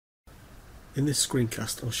In this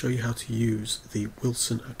screencast I'll show you how to use the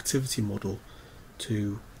Wilson activity model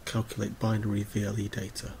to calculate binary VLE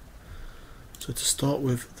data. So to start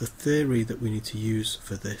with, the theory that we need to use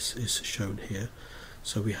for this is shown here.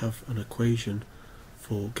 So we have an equation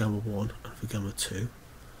for gamma 1 and for gamma 2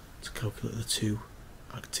 to calculate the two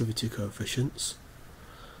activity coefficients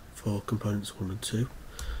for components 1 and 2,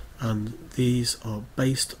 and these are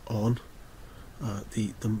based on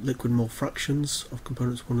the liquid mole fractions of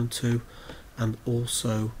components 1 and 2, and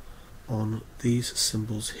also on these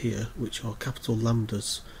symbols here, which are capital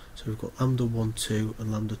lambdas. So we've got lambda 1 2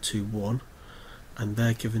 and lambda 2 1, and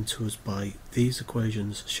they're given to us by these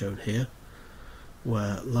equations shown here,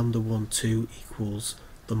 where lambda 1 2 equals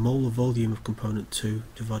the molar volume of component 2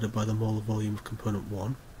 divided by the molar volume of component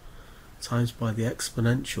 1 times by the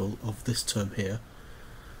exponential of this term here.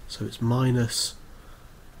 So it's minus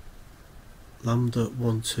lambda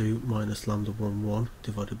 1 2 minus lambda 1 1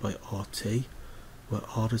 divided by RT, where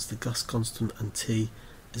R is the gas constant and T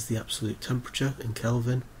is the absolute temperature in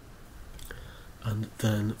Kelvin. And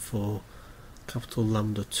then for capital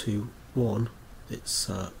lambda 2 1, it's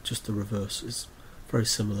just the reverse. It's very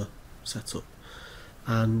similar setup.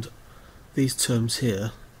 And these terms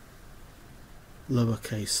here,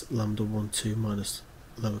 lowercase lambda 1 2 minus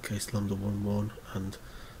lowercase lambda 1 1 and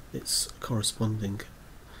its corresponding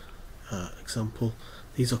example,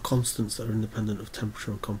 these are constants that are independent of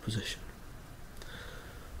temperature and composition.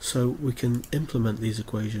 So we can implement these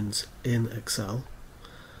equations in Excel,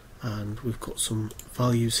 and we've got some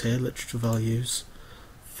values here, literature values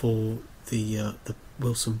for the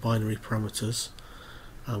Wilson binary parameters,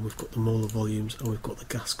 and we've got the molar volumes and we've got the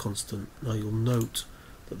gas constant. Now you'll note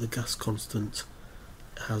that the gas constant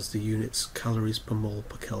has the units calories per mole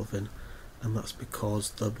per Kelvin, and that's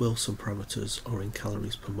because the Wilson parameters are in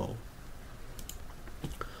calories per mole.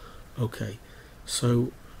 Okay,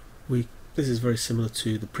 so this is very similar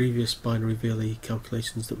to the previous binary VLE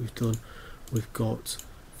calculations that we've done. We've got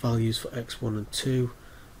values for x1 and 2,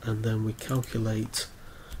 and then we calculate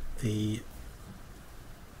the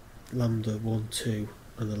lambda 1 2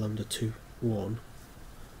 and the lambda 2 1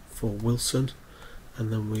 for Wilson,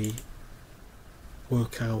 and then we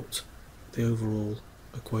work out the overall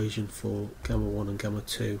equation for gamma 1 and gamma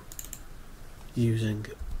 2 using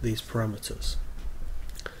these parameters.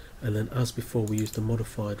 And then, as before, we use the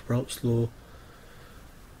modified Rauch's law.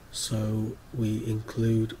 So we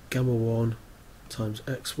include gamma 1 times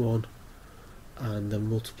x1 and then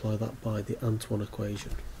multiply that by the Antoine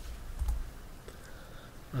equation.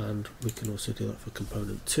 And we can also do that for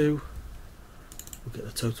component 2. We'll get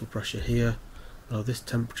the total pressure here. Now this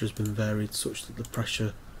temperature has been varied such that the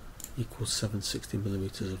pressure equals 760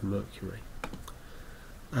 millimeters of mercury,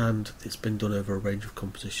 and it's been done over a range of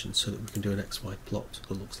compositions so that we can do an XY plot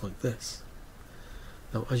that looks like this.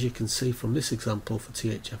 Now, as you can see from this example for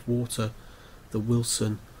THF water, the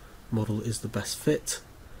Wilson model is the best fit,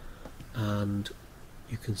 and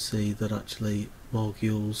you can see that actually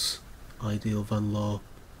Margulies, Ideal, Van Laar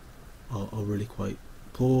are really quite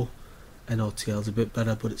poor. NRTL is a bit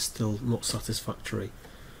better, but it's still not satisfactory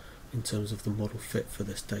in terms of the model fit for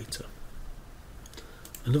this data.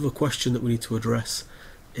 Another question that we need to address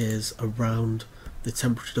is around the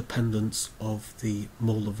temperature dependence of the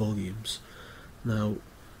molar volumes. Now,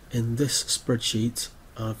 in this spreadsheet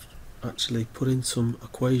I've actually put in some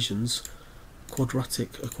equations,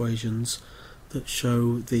 quadratic equations, that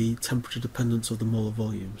show the temperature dependence of the molar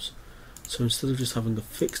volumes. So instead of just having a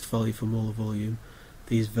fixed value for molar volume,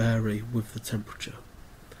 these vary with the temperature.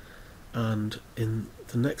 And in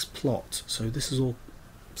the next plot, so this is all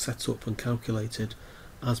set up and calculated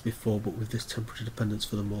as before, but with this temperature dependence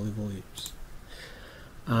for the molar volumes.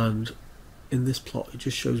 And in this plot it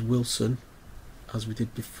just shows Wilson as we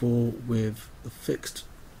did before, with the fixed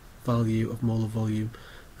value of molar volume,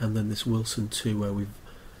 and then this Wilson 2 where we've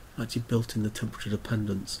actually built in the temperature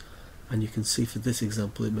dependence. And you can see for this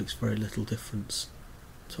example it makes very little difference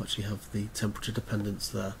to actually have the temperature dependence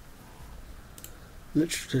there.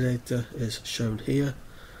 Literature data is shown here,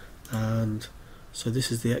 and so this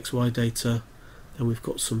is the XY data. Then we've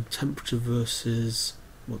got some temperature versus,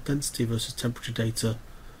 well, density versus temperature data,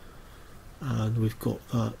 and we've got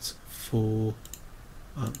that for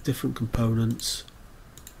different components.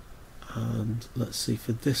 And let's see,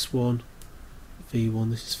 for this one, V1,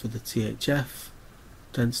 this is for the THF,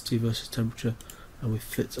 density versus temperature, and we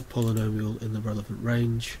fit a polynomial in the relevant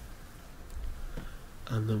range.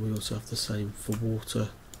 And then we also have the same for water,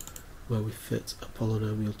 where we fit a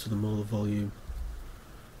polynomial to the molar volume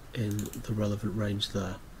in the relevant range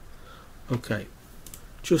there. Okay,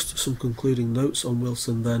 just some concluding notes on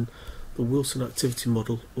Wilson then. The Wilson activity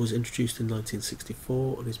model was introduced in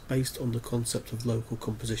 1964 and is based on the concept of local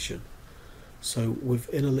composition. So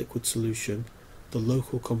within a liquid solution, the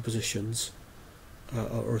local compositions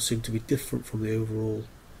are assumed to be different from the overall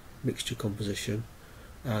mixture composition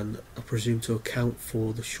and are presumed to account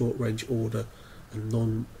for the short range order and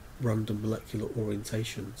non-random molecular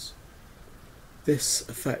orientations. This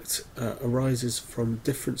effect arises from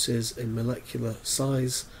differences in molecular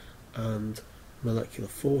size and molecular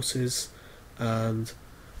forces, and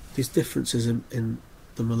these differences in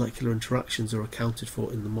the molecular interactions are accounted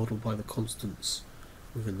for in the model by the constants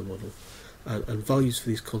within the model, and values for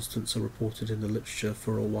these constants are reported in the literature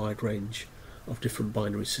for a wide range of different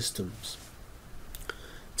binary systems.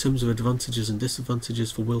 In terms of advantages and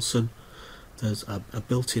disadvantages for Wilson, there's a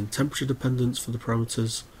built-in temperature dependence for the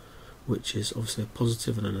parameters, which is obviously a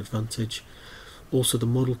positive and an advantage. Also, the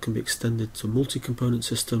model can be extended to multi-component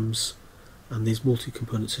systems, and these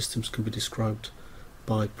multi-component systems can be described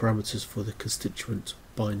by parameters for the constituent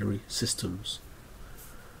binary systems.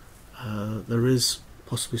 There is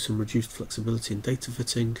possibly some reduced flexibility in data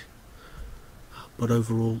fitting, but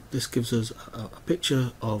overall this gives us a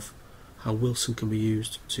picture of how Wilson can be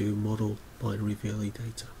used to model binary VLE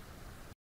data.